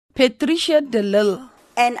Patricia de Lille.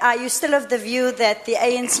 And are you still of the view that the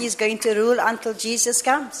ANC is going to rule until Jesus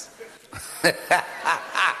comes?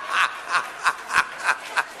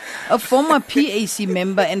 A former PAC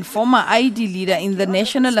member and former ID leader in the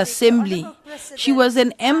National Assembly, she was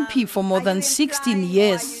an MP for more than 16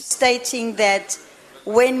 years. Stating that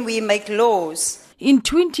when we make laws... In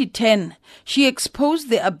 2010, she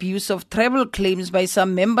exposed the abuse of travel claims by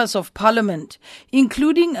some members of parliament,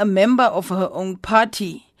 including a member of her own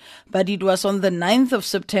party. But it was on the 9th of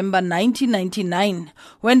September 1999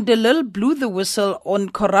 when de Lille blew the whistle on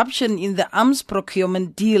corruption in the arms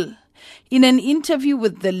procurement deal. In an interview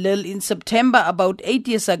with de Lille in September about 8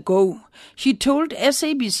 years ago, she told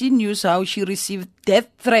SABC News how she received death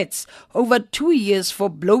threats over 2 years for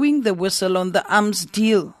blowing the whistle on the arms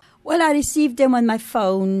deal. Well, I received them on my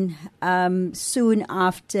phone soon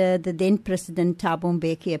after the then President Thabo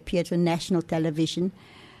Mbeki appeared on national television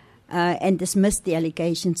and dismissed the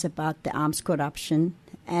allegations about the arms corruption.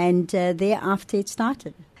 And thereafter it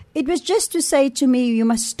started. It was just to say to me, you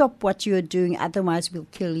must stop what you are doing, otherwise we'll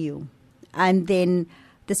kill you. And then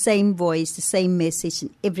the same voice, the same message,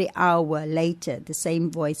 and every hour later, the same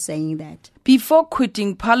voice saying that. Before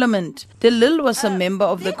quitting Parliament, de Lille was a member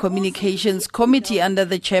of the Communications Committee under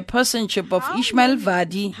the chairpersonship of Ismail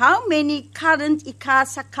Vadi. How many current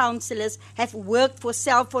ICASA councillors have worked for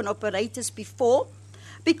cell phone operators before?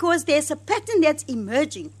 Because there's a pattern that's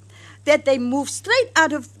emerging, that they move straight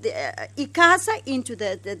out of the ICASA into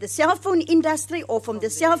the cell phone industry, or from the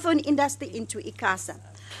cell phone industry into ICASA.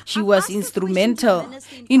 She was instrumental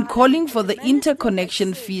in calling for the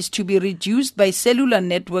interconnection fees to be reduced by cellular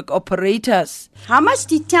network operators. How much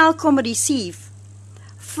did Telkom receive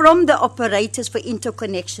from the operators for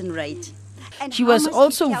interconnection rate? And she was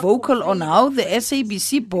also vocal on how the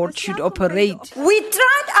SABC board should operate. We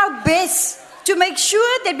tried our best to make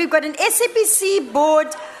sure that we've got an SABC board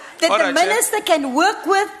that the minister can work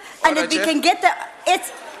with and that we can get the...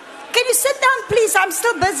 Can you sit down, please? I'm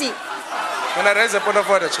still busy. Can I raise a point of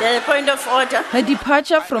order, Chair? Point of order. Her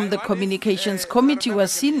departure from the Communications Committee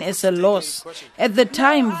was seen as a loss. At the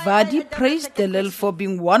time, Vadi praised de Lille for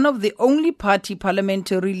being one of the only party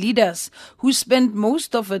parliamentary leaders who spent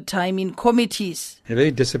most of her time in committees. A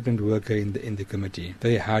very disciplined worker in the committee,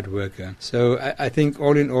 very hard worker. So I think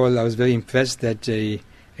all in all, I was very impressed that a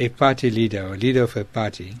party leader or leader of a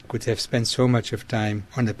party could have spent so much of time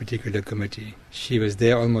on a particular committee. She was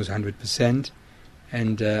there almost 100%.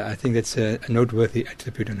 And I think that's a noteworthy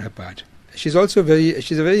attribute on her part. She's also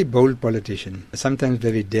she's a very bold politician, sometimes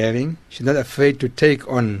very daring. She's not afraid to take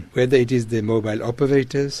on, whether it is the mobile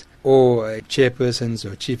operators or chairpersons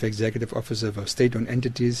or chief executive officers of state-owned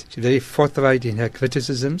entities. She's very forthright in her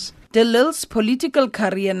criticisms. De Lille's political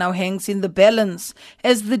career now hangs in the balance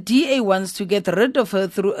as the DA wants to get rid of her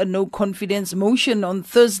through a no-confidence motion on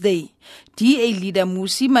Thursday. DA leader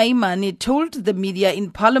Mmusi Maimane told the media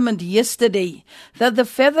in Parliament yesterday that the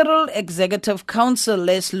Federal Executive Council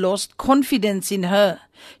has lost confidence in her.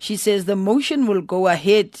 She says the motion will go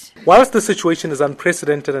ahead. Whilst the situation is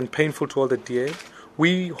unprecedented and painful to all the DA,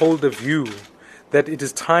 we hold the view that it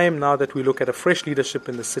is time now that we look at a fresh leadership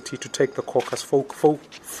in the city to take the caucus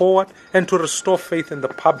forward and to restore faith in the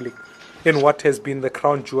public in what has been the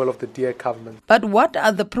crown jewel of the DA government. But what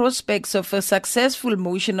are the prospects of a successful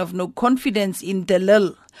motion of no confidence in de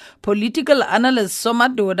Lille? Political analyst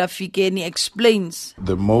Somadoda Fikeni explains.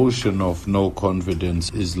 The motion of no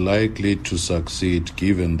confidence is likely to succeed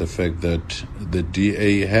given the fact that the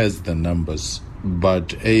DA has the numbers, but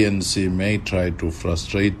ANC may try to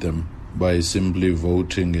frustrate them by simply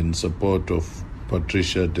voting in support of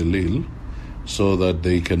Patricia de Lille so that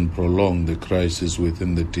they can prolong the crisis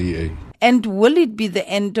within the DA. And will it be the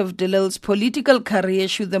end of de Lille's political career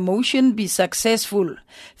should the motion be successful?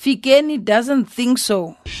 Fikeni doesn't think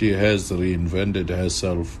so. She has reinvented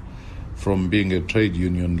herself from being a trade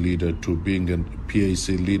union leader to being a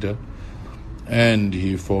PAC leader, and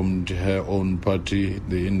he formed her own party,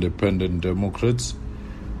 the Independent Democrats,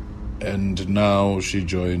 and now she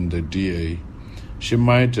joined the DA. She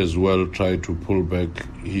might as well try to pull back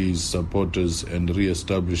his supporters and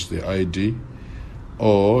re-establish the ID,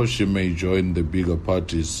 or she may join the bigger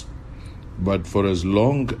parties. But for as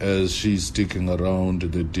long as she's sticking around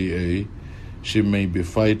the DA, she may be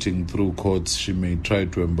fighting through courts, she may try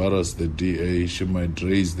to embarrass the DA, she might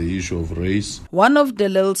raise the issue of race. One of de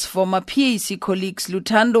Lille's former PAC colleagues,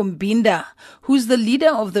 Luthando Mbinda, who's the leader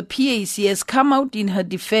of the PAC, has come out in her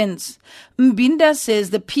defense. Mbinda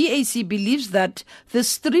says the PAC believes that the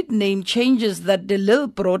street name changes that de Lille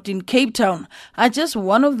brought in Cape Town are just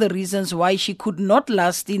one of the reasons why she could not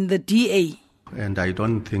last in the DA. And I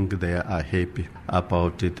don't think they are happy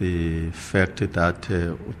about the fact that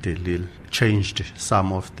Delil changed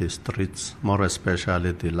some of the streets, more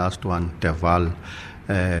especially the last one, Deval,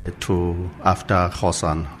 to after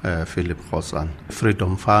Khosan, Philip Khosan.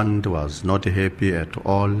 Freedom Fund was not happy at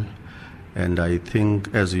all. And I think,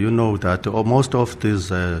 as you know, that most of these,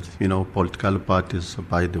 political parties,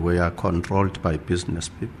 by the way, are controlled by business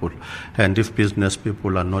people. And if business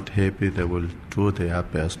people are not happy, they will do their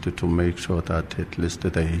best to make sure that at least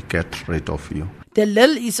they get rid of you.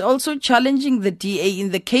 Delil is also challenging the DA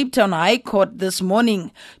in the Cape Town High Court this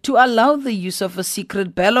morning to allow the use of a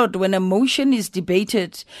secret ballot when a motion is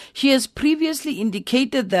debated. She has previously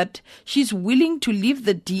indicated that she's willing to leave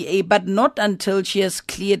the DA, but not until she has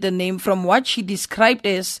cleared the name from what she described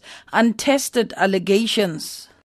as untested allegations.